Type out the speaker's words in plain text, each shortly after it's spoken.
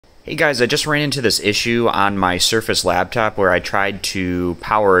Hey guys, I just ran into this issue on my Surface laptop where I tried to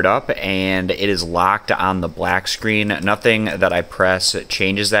power it up and it is locked on the black screen. Nothing that I press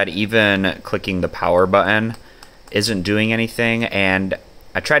changes that. Even clicking the power button isn't doing anything. And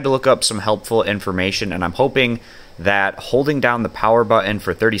I tried to look up some helpful information, and I'm hoping that holding down the power button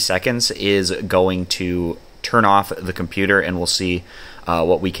for 30 seconds is going to turn off the computer, and we'll see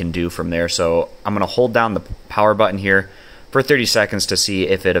what we can do from there. So I'm going to hold down the power button here for 30 seconds to see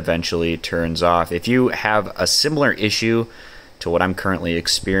if it eventually turns off. If you have a similar issue to what I'm currently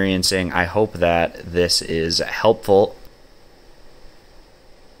experiencing, I hope that this is helpful.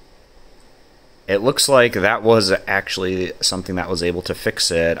 It looks like that was actually something that was able to fix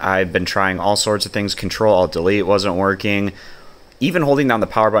it. I've been trying all sorts of things. Control-Alt-Delete wasn't working. Even holding down the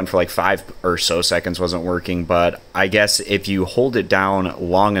power button for like 5 or so seconds wasn't working, but I guess if you hold it down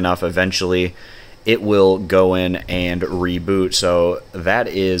long enough, eventually it will go in and reboot. So that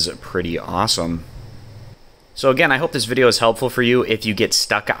is pretty awesome. So again, I hope this video is helpful for you if you get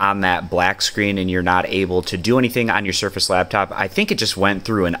stuck on that black screen and you're not able to do anything on your Surface laptop. I think it just went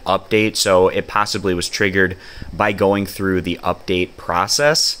through an update, so it possibly was triggered by going through the update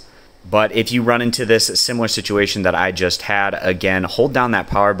process. But if you run into this similar situation that I just had, again, hold down that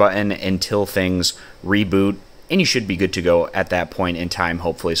power button until things reboot, and you should be good to go at that point in time,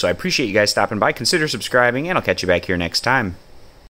 hopefully. So I appreciate you guys stopping by. Consider subscribing, and I'll catch you back here next time.